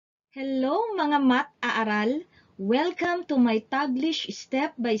Hello mga math-aaral! Welcome to my Taglish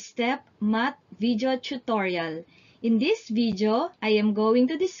step-by-step math video tutorial. In this video, I am going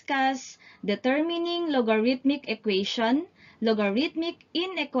to discuss determining logarithmic equation, logarithmic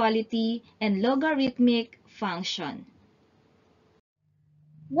inequality, and logarithmic function.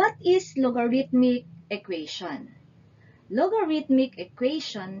 What is logarithmic equation? Logarithmic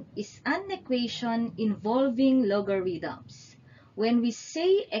equation is an equation involving logarithms. When we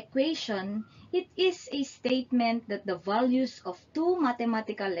say equation, it is a statement that the values of two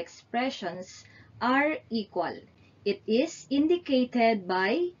mathematical expressions are equal. It is indicated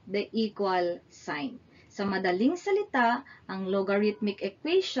by the equal sign. Sa madaling salita, ang logarithmic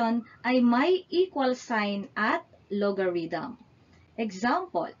equation ay may equal sign at logarithm.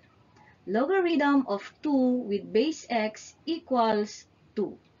 Example, logarithm of 2 with base x equals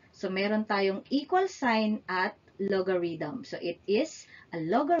 2. So, meron tayong equal sign at logarithm. So, it is a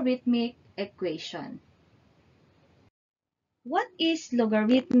logarithmic equation. What is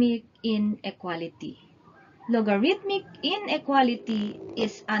logarithmic inequality? Logarithmic inequality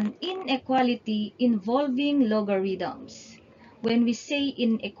is an inequality involving logarithms. When we say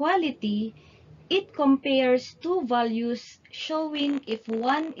inequality, it compares two values showing if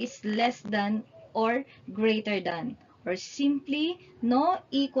one is less than or greater than, or simply no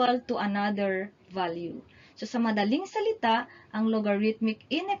equal to another value. So sa madaling salita, ang logarithmic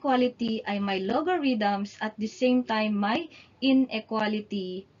inequality ay may logarithms at the same time may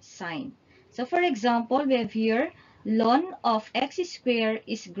inequality sign. So for example, we have here ln of x squared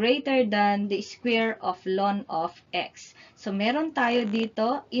is greater than the square of ln of x. So, meron tayo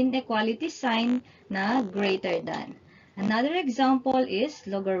dito inequality sign na greater than. Another example is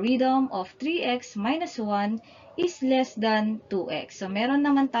logarithm of 3x minus 1 is less than 2x. So, meron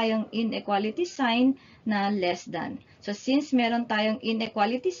naman tayong inequality sign na less than. So, since meron tayong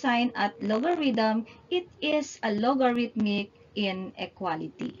inequality sign at logarithm, it is a logarithmic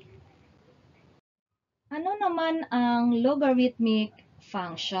inequality. Ano naman ang logarithmic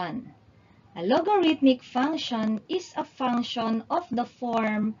function? A logarithmic function is a function of the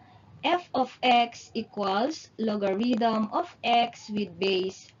form f of x equals logarithm of x with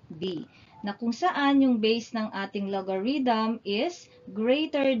base b, na kung saan yung base ng ating logarithm is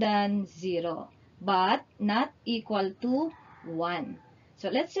greater than 0, but not equal to 1.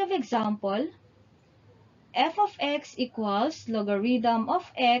 So let's have example. F of x equals logarithm of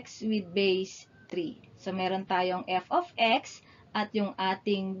x with base 3. So, meron tayong f of x at yung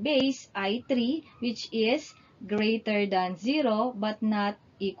ating base ay 3, which is greater than 0 but not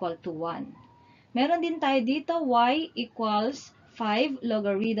equal to 1. Meron din tayo dito y equals 5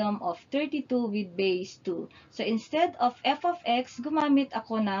 logarithm of 32 with base 2. So, instead of f of x, gumamit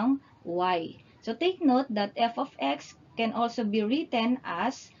ako ng y. So, take note that f of x can also be written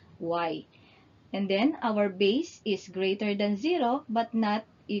as y. And then, our base is greater than 0 but not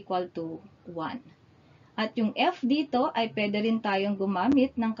equal to 1. At yung f dito ay pwede rin tayong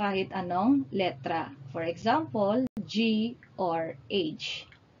gumamit ng kahit anong letra. For example, G or H.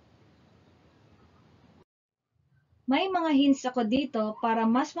 May mga hints ako dito para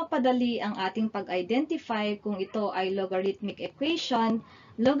mas mapadali ang ating pag-identify kung ito ay logarithmic equation,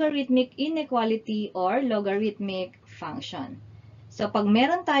 logarithmic inequality, or logarithmic function. So, pag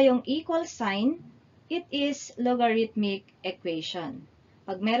meron tayong equal sign, it is logarithmic equation.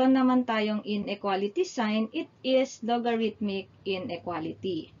 Pag meron naman tayong inequality sign, it is logarithmic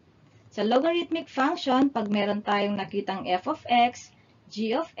inequality. Sa logarithmic function, pag meron tayong nakitang f of x,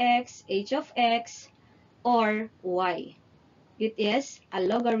 g of x, h of x, or y, it is a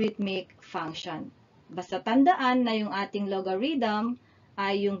logarithmic function. Basta tandaan na yung ating logarithm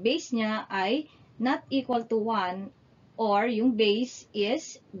ay yung base niya ay not equal to 1 or yung base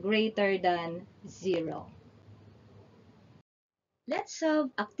is greater than 0. Let's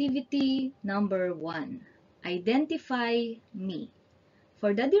solve activity number 1. Identify me.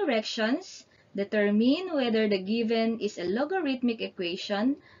 For the directions, determine whether the given is a logarithmic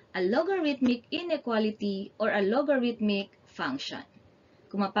equation, a logarithmic inequality, or a logarithmic function.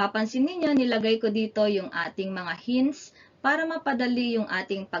 Kung mapapansin ninyo, nilagay ko dito yung ating mga hints para mapadali yung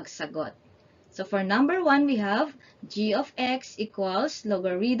ating pagsagot. So for number 1, we have g of x equals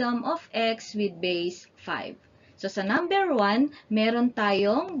logarithm of x with base 5. So sa number 1, meron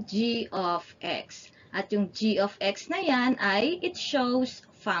tayong g of x. At yung g of x na yan ay it shows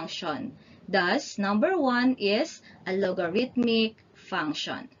function. Thus, number 1 is a logarithmic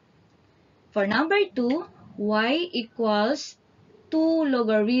function. For number 2, y equals 2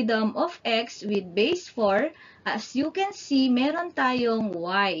 logarithm of x with base 4. As you can see, meron tayong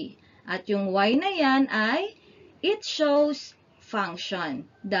y. At yung y na yan ay it shows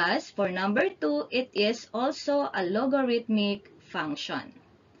function. Thus, for number 2, it is also a logarithmic function.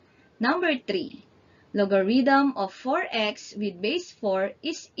 Number 3, logarithm of 4x with base 4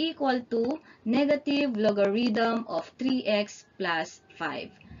 is equal to negative logarithm of 3x plus 5.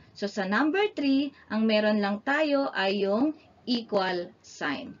 So, sa number 3, ang meron lang tayo ay yung equal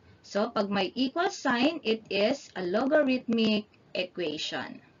sign. So, pag may equal sign, it is a logarithmic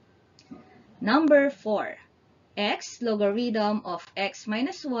equation. Number 4, x logarithm of x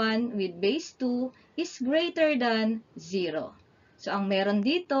minus 1 with base 2 is greater than 0. So, ang meron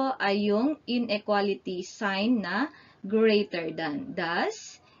dito ay yung inequality sign na greater than.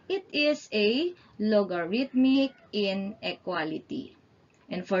 Thus, it is a logarithmic inequality.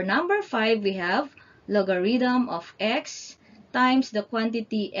 And for number 5, we have logarithm of x times the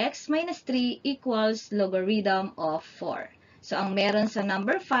quantity x minus 3 equals logarithm of 4. So, ang meron sa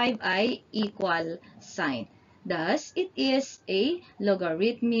number 5 ay equal sign. Thus, it is a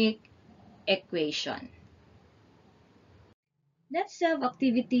logarithmic equation. Let's have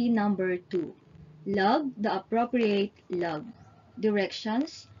activity number 2. Log the appropriate log.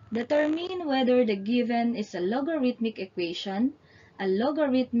 Directions: determine whether the given is a logarithmic equation, a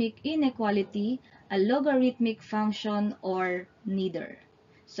logarithmic inequality, a logarithmic function, or neither.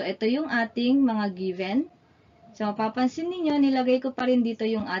 So, ito yung ating mga given. So, mapapansin ninyo, nilagay ko pa rin dito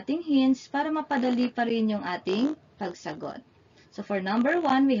yung ating hints para mapadali pa rin yung ating pagsagot. So, for number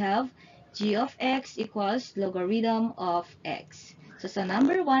 1, we have g of x equals logarithm of x. So, sa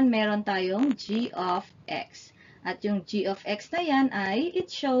number 1, meron tayong g of x. At yung g of x na yan ay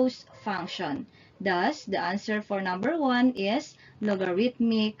it shows function. Thus, the answer for number 1 is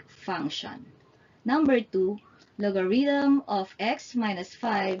logarithmic function. Number 2, logarithm of x minus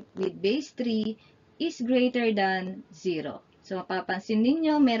 5 with base 3 is greater than 0. So, mapapansin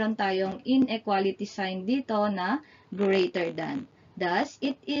ninyo, meron tayong inequality sign dito na greater than. Thus,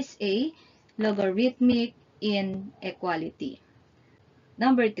 it is a logarithmic inequality.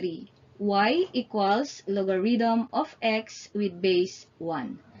 Number 3, y equals logarithm of x with base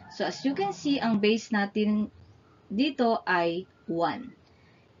 1. So, as you can see, ang base natin dito ay 1.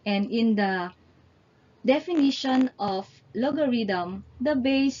 And in the definition of logarithm, the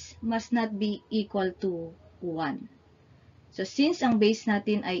base must not be equal to 1. So, since ang base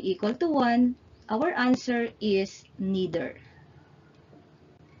natin ay equal to 1, our answer is neither.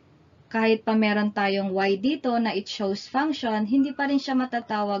 Kahit pa meron tayong y dito na it shows function, hindi pa rin siya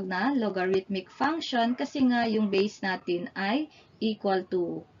matatawag na logarithmic function kasi nga yung base natin ay equal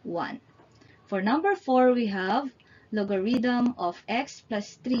to 1. For number 4, we have logarithm of x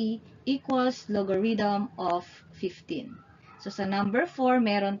plus 3 equals logarithm of 15. So, sa number 4,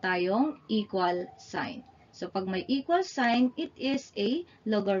 meron tayong equal sign. So, pag may equal sign, it is a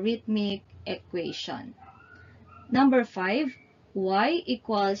logarithmic equation. Number 5, y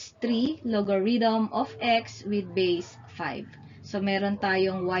equals 3 logarithm of x with base 5. So, meron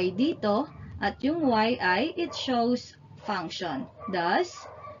tayong y dito at yung y ay it shows function. Thus,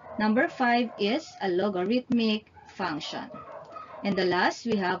 number 5 is a logarithmic function. And the last,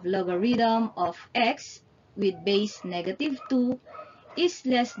 we have logarithm of x with base negative 2 is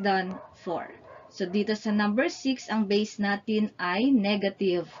less than 4. So, dito sa number 6, ang base natin ay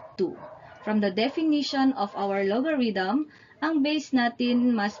negative 2. From the definition of our logarithm, ang base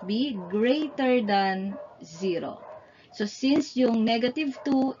natin must be greater than 0. So, since yung negative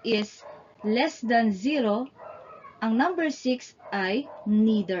 2 is less than 0, ang number 6 ay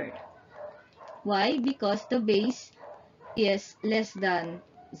neither. Why? Because the base is less than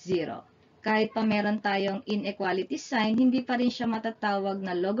 0. Kahit pa meron tayong inequality sign, hindi pa rin siya matatawag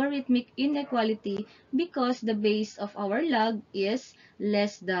na logarithmic inequality because the base of our log is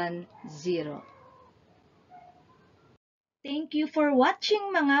less than 0. Thank you for watching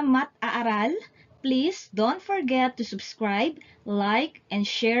mga mat-aaral. Please don't forget to subscribe, like, and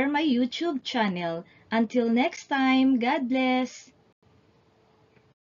share my YouTube channel. Until next time, God bless!